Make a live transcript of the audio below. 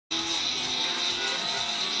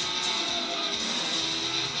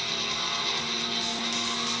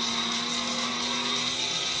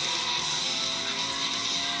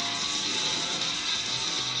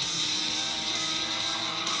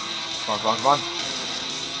Come on, come on, come on.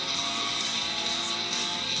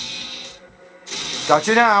 Got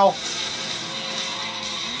you now.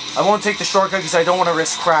 I won't take the shortcut because I don't want to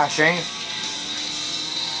risk crashing.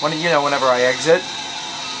 When, you know, whenever I exit.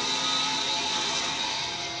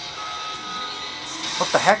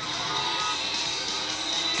 What the heck?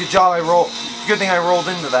 Good job, good thing I rolled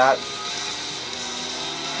into that.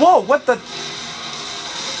 Whoa, what the?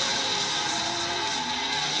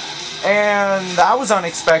 And that was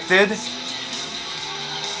unexpected.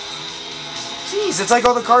 Jeez, it's like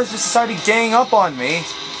all the cars just decided to gang up on me.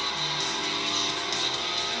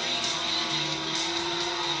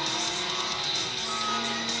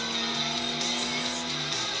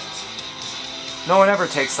 No one ever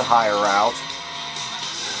takes the higher route.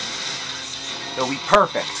 It'll be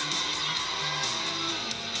perfect.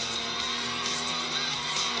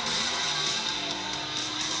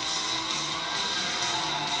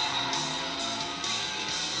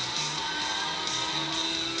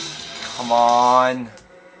 Come on.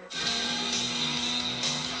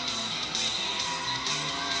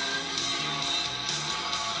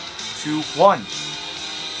 Two, one.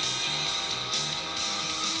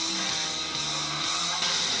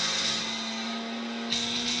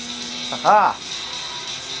 Haha!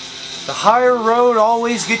 The higher road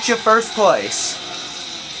always gets you first place.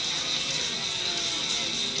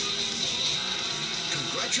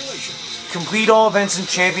 Congratulations. Complete all events in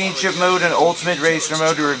Championship Mode and Ultimate Racer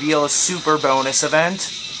Mode to reveal a super bonus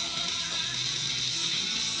event.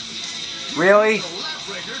 Really?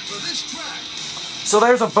 So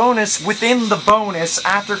there's a bonus within the bonus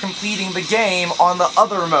after completing the game on the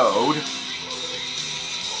other mode.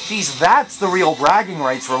 Geez, that's the real bragging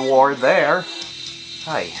rights reward there.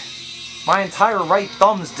 Hi. My entire right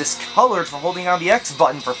thumb's discolored for holding on the X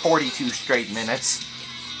button for 42 straight minutes.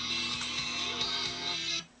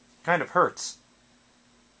 Kind of hurts.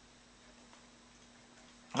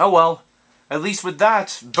 Oh well. At least with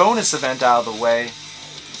that bonus event out of the way.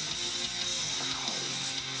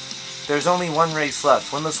 There's only one race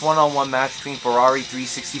left. Win this one-on-one match between Ferrari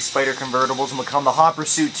 360 Spider convertibles and become the Hot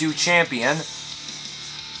Pursuit 2 champion.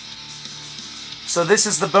 So this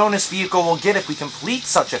is the bonus vehicle we'll get if we complete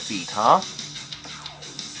such a feat, huh?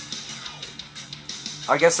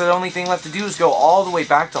 I guess the only thing left to do is go all the way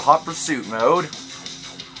back to Hot Pursuit mode.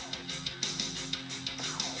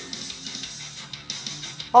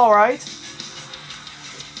 Alright.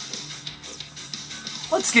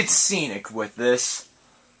 Let's get scenic with this.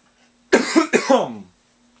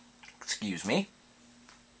 Excuse me.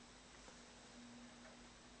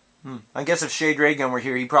 I guess if Shade Raygun were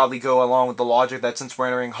here, he'd probably go along with the logic that since we're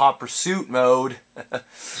entering Hot Pursuit mode,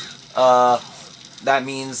 that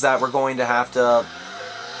means that we're going to have to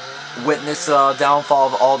witness the downfall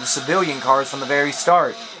of all the civilian cars from the very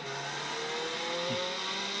start.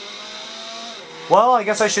 Well, I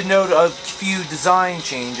guess I should note a few design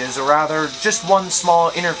changes, or rather, just one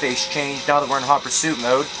small interface change now that we're in Hot Pursuit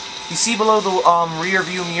mode. You see below the rear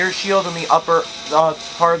view mirror shield in the upper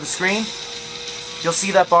part of the screen? You'll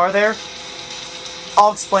see that bar there?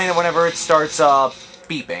 I'll explain it whenever it starts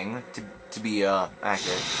beeping, to be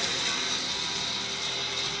accurate.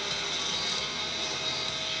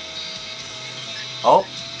 Oh,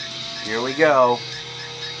 here we go.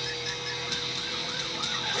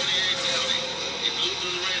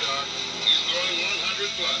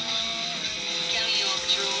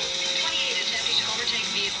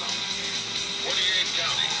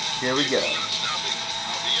 Here we go.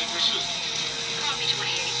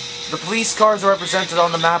 The police cars are represented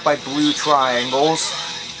on the map by blue triangles.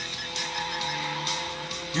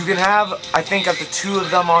 You can have, I think, up to 2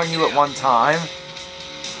 of them on you at one time.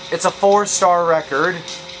 It's a 4-star record.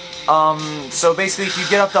 So basically if you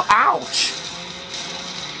get up to... Ouch!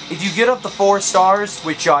 If you get up to 4 stars,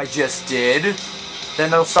 which I just did,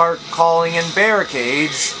 then they'll start calling in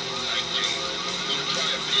barricades.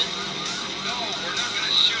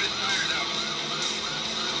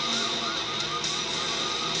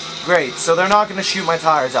 Great, so they're not going to shoot my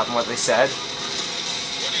tires out from what they said.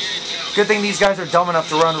 Good thing these guys are dumb enough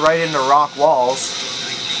to run right into rock walls.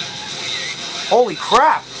 Holy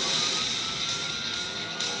crap!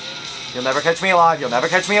 You'll never catch me alive, you'll never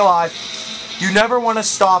catch me alive. You never want to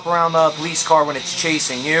stop around the police car when it's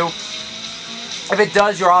chasing you. If it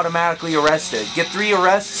does, you're automatically arrested. Get 3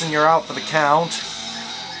 arrests and you're out for the count.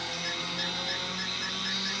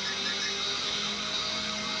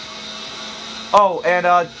 Oh, and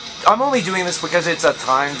I'm only doing this because it's a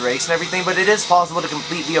timed race and everything, but it is possible to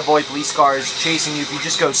completely avoid police cars chasing you if you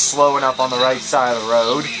just go slow enough on the right side of the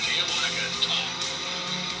road.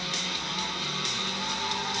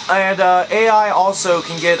 And AI also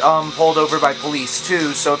can get pulled over by police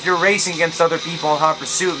too, so if you're racing against other people in hot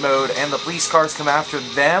pursuit mode and the police cars come after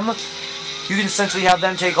them, you can essentially have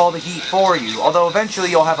them take all the heat for you, although eventually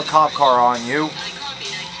you'll have a cop car on you.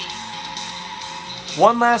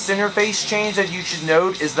 One last interface change that you should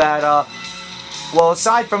note is that, well,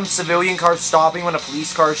 aside from civilian cars stopping when a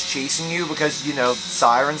police car is chasing you because, you know,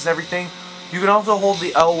 sirens and everything, you can also hold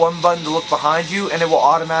the L1 button to look behind you, and it will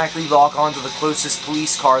automatically lock onto the closest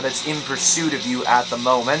police car that's in pursuit of you at the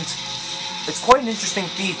moment. It's quite an interesting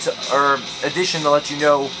feat, or addition, to let you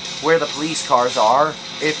know where the police cars are,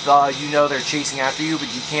 if you know they're chasing after you,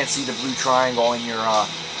 but you can't see the blue triangle in your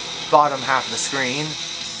bottom half of the screen.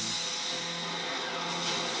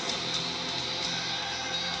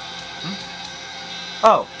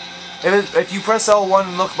 Oh, if you press L1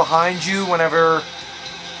 and look behind you whenever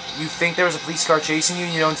you think there was a police car chasing you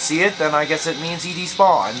and you don't see it, then I guess it means he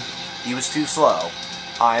despawned. He was too slow.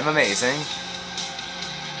 I am amazing.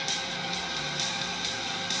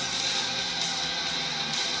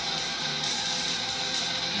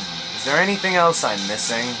 Is there anything else I'm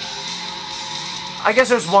missing? I guess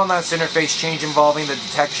there's one last interface change involving the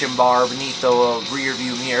detection bar beneath the rear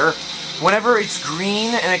view mirror. Whenever it's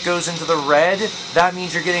green and it goes into the red, that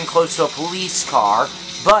means you're getting close to a police car.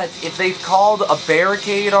 But if they've called a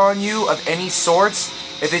barricade on you of any sorts,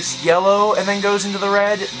 if it's yellow and then goes into the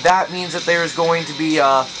red, that means that there's going to be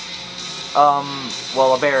a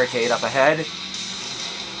barricade up ahead.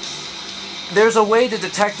 There's a way to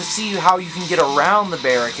detect to see how you can get around the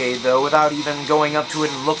barricade, though, without even going up to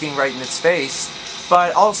it and looking right in its face.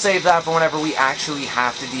 But I'll save that for whenever we actually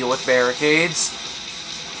have to deal with barricades.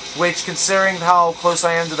 Which, considering how close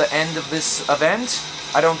I am to the end of this event,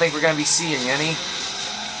 I don't think we're going to be seeing any.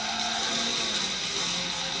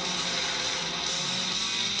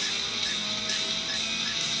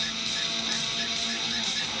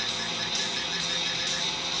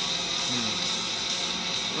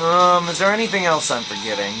 Is there anything else I'm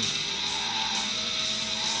forgetting?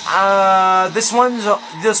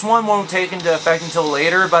 This one won't take into effect until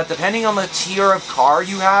later, but depending on the tier of car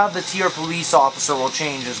you have, the tier police officer will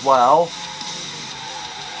change as well.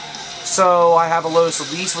 So I have a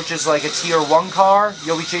Lotus Elise, which is like a tier 1 car.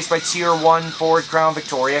 You'll be chased by tier 1 Ford Crown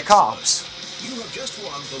Victoria cops. You have just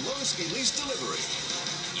won the Lotus Elise delivery.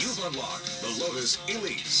 You've unlocked the Lotus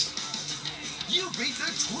Elise. You beat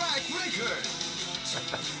the track record.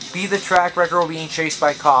 Be the track record while being chased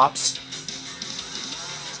by cops.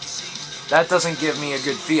 That doesn't give me a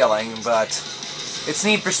good feeling, but it's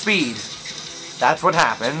Need for Speed. That's what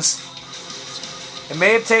happens. It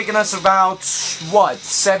may have taken us about,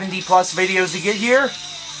 70 plus videos to get here?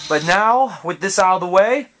 But now, with this out of the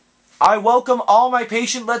way, I welcome all my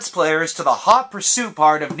patient Let's Players to the Hot Pursuit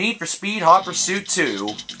part of Need for Speed Hot Pursuit 2.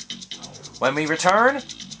 When we return,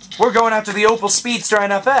 we're going after the Opel Speedster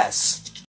NFS.